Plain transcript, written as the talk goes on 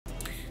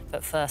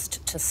But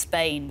first to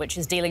Spain, which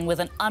is dealing with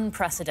an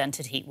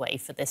unprecedented heat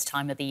wave for this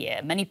time of the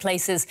year. Many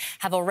places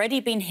have already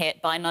been hit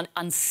by an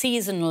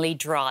unseasonably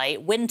dry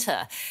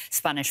winter.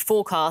 Spanish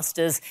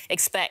forecasters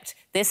expect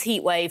this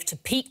heat wave to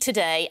peak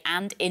today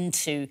and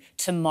into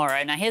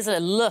tomorrow. Now, here's a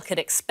look at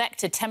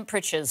expected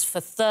temperatures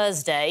for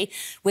Thursday,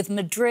 with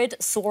Madrid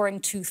soaring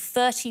to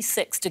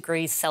 36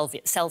 degrees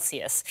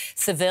Celsius.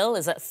 Seville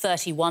is at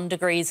 31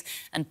 degrees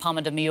and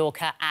Palma de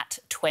Mallorca at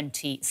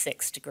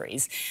 26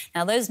 degrees.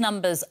 Now, those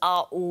numbers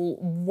are all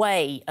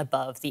way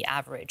above the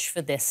average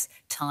for this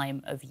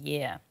time of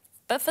year.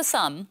 But for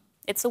some,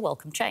 it's a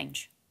welcome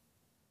change.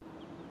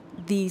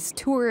 These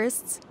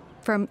tourists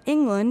from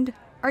England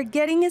are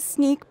getting a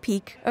sneak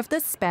peek of the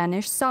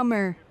Spanish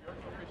summer.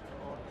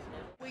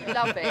 We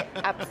love it,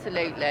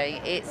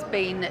 absolutely. It's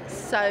been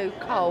so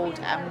cold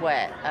and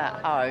wet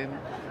at home.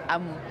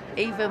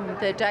 Even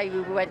the day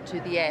we went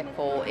to the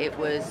airport, it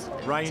was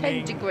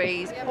raining. 10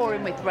 degrees,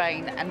 pouring with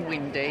rain and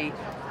windy.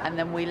 And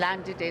then we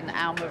landed in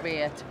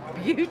Almeria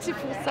to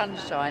beautiful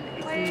sunshine.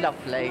 It's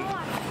lovely.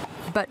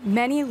 But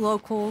many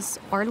locals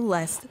are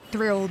less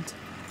thrilled.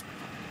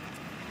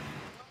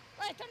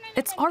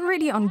 It's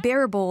already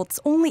unbearable. It's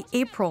only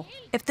April.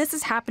 If this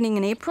is happening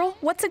in April,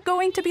 what's it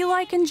going to be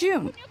like in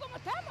June?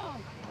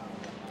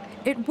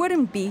 It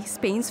wouldn't be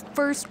Spain's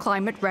first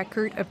climate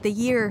record of the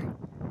year.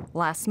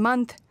 Last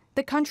month,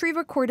 the country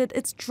recorded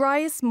its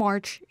driest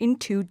March in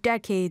 2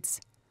 decades.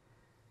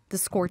 The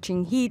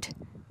scorching heat,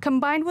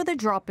 combined with a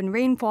drop in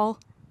rainfall,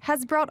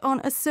 has brought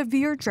on a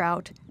severe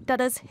drought that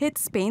has hit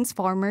Spain's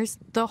farmers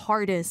the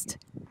hardest.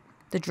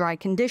 The dry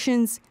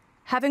conditions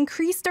have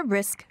increased the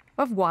risk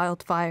of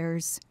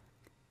wildfires.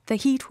 The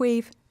heat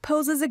wave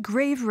poses a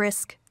grave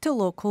risk to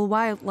local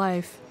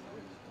wildlife.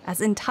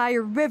 As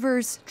entire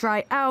rivers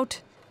dry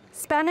out,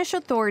 Spanish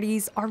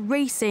authorities are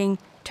racing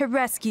to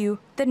rescue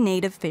the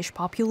native fish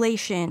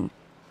population.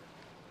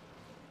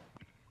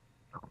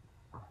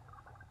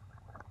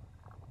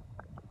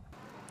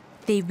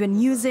 They've been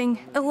using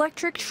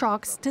electric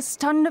shocks to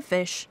stun the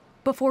fish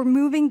before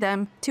moving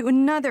them to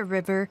another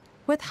river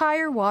with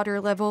higher water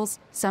levels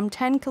some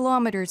 10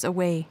 kilometers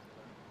away.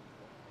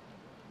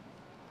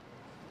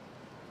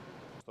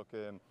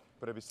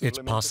 It's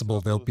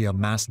possible there'll be a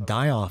mass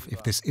die-off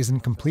if this isn't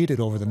completed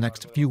over the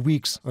next few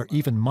weeks or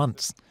even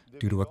months,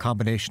 due to a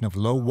combination of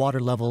low water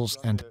levels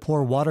and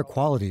poor water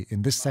quality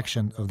in this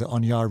section of the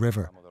Onyar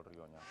River.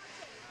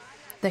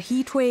 The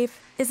heat wave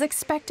is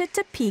expected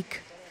to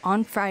peak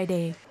on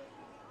Friday.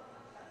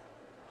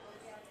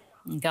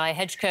 Guy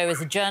Hedgecoe is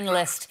a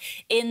journalist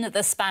in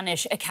the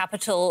Spanish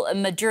capital,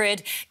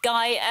 Madrid.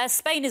 Guy,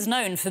 Spain is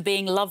known for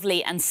being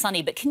lovely and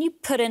sunny, but can you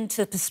put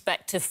into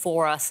perspective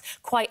for us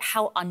quite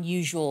how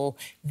unusual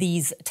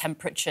these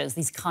temperatures,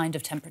 these kind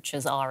of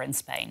temperatures are in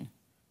Spain?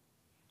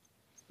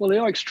 Well, they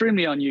are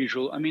extremely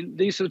unusual. I mean,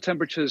 these are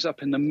temperatures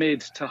up in the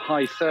mid to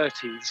high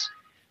 30s.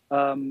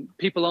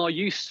 People are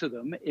used to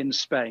them in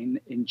Spain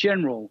in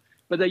general,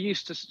 but they're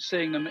used to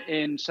seeing them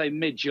in, say,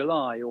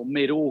 mid-July or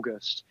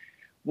mid-August.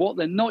 What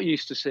they're not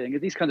used to seeing are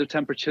these kinds of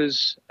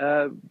temperatures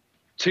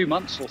 2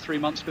 months or 3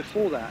 months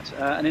before that.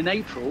 And in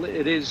April,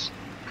 it is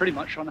pretty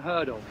much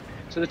unheard of.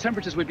 So the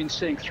temperatures we've been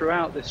seeing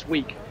throughout this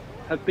week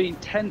have been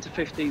 10 to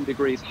 15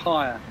 degrees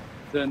higher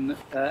than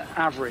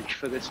average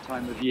for this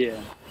time of year.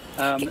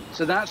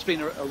 So that's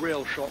been a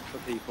real shock for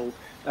people.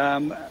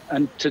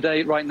 And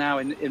today, right now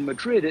in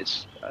Madrid,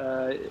 it's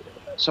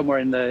somewhere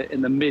in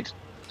the mid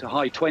to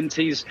high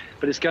 20s,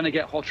 but it's going to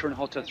get hotter and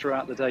hotter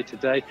throughout the day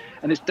today.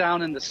 And it's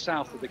down in the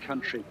south of the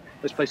country.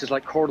 There's places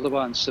like Cordoba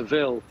and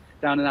Seville,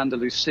 down in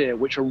Andalusia,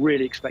 which are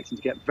really expecting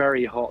to get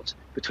very hot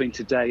between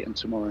today and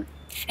tomorrow.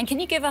 And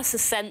can you give us a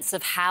sense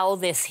of how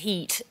this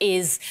heat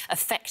is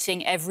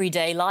affecting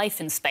everyday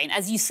life in Spain?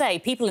 As you say,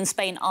 people in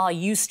Spain are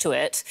used to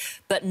it,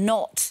 but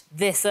not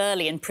this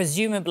early, and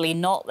presumably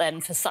not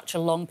then for such a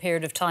long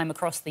period of time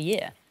across the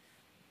year.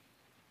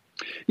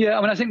 Yeah,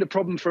 I mean, I think the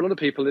problem for a lot of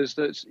people is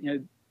that, you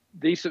know,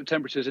 these sort of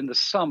temperatures in the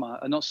summer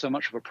are not so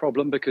much of a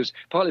problem,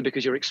 partly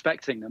because you're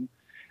expecting them,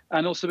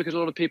 and also because a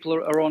lot of people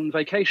are on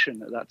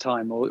vacation at that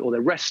time, or they're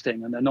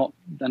resting and they're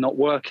not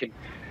working.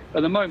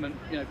 At the moment,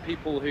 you know,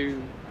 people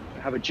who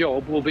have a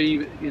job will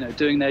be, you know,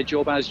 doing their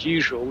job as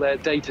usual. Their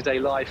day-to-day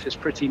life is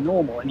pretty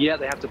normal, and yet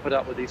they have to put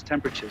up with these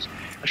temperatures.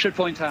 I should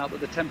point out that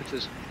the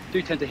temperatures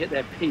do tend to hit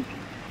their peak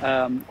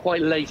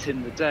quite late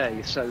in the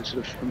day, so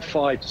sort of from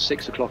 5 to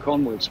 6 o'clock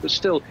onwards, but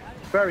still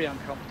very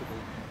uncomfortable.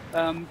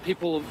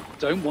 People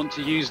don't want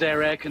to use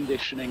their air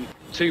conditioning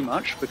too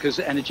much because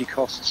the energy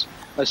costs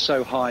are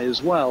so high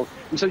as well.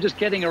 And so just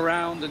getting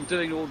around and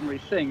doing ordinary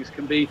things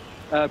can be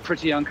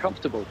pretty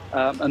uncomfortable.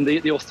 And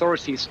the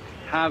authorities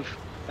have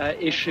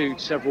issued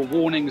several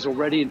warnings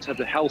already in terms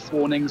of health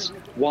warnings,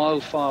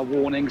 wildfire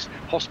warnings.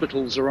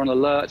 Hospitals are on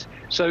alert.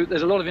 So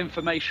there's a lot of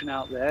information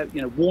out there,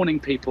 you know, warning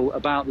people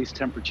about these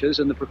temperatures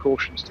and the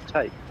precautions to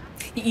take.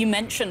 You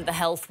mentioned the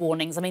health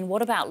warnings. I mean,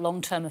 what about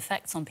long-term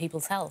effects on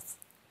people's health?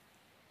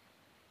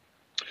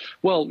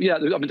 Well, yeah, I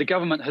mean, the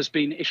government has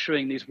been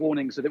issuing these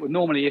warnings that it would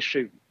normally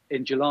issue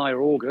in July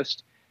or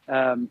August.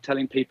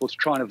 telling people to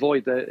try and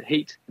avoid the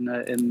heat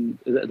in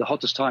the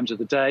hottest times of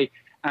the day,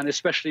 and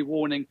especially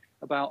warning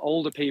about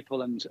older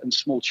people and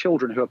small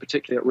children who are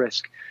particularly at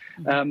risk.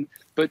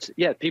 But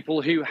yeah,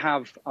 people who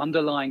have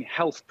underlying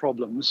health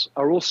problems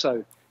are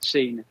also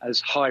seen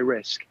as high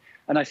risk.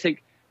 And I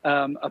think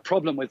a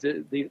problem with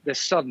the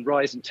sudden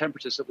rise in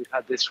temperatures that we've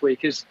had this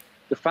week is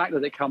the fact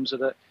that it comes at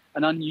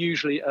an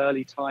unusually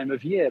early time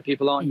of year.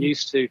 People aren't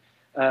used to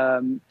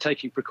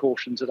taking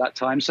precautions at that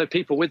time. So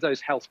people with those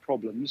health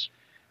problems,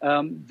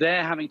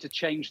 they're having to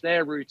change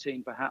their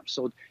routine perhaps,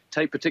 or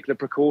take particular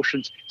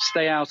precautions,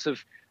 stay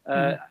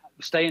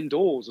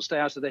indoors or stay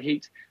out of the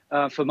heat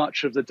for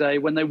much of the day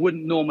when they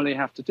wouldn't normally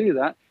have to do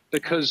that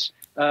because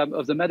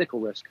of the medical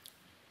risk.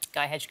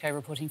 Guy Hedgecoe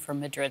reporting from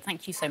Madrid.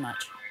 Thank you so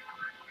much.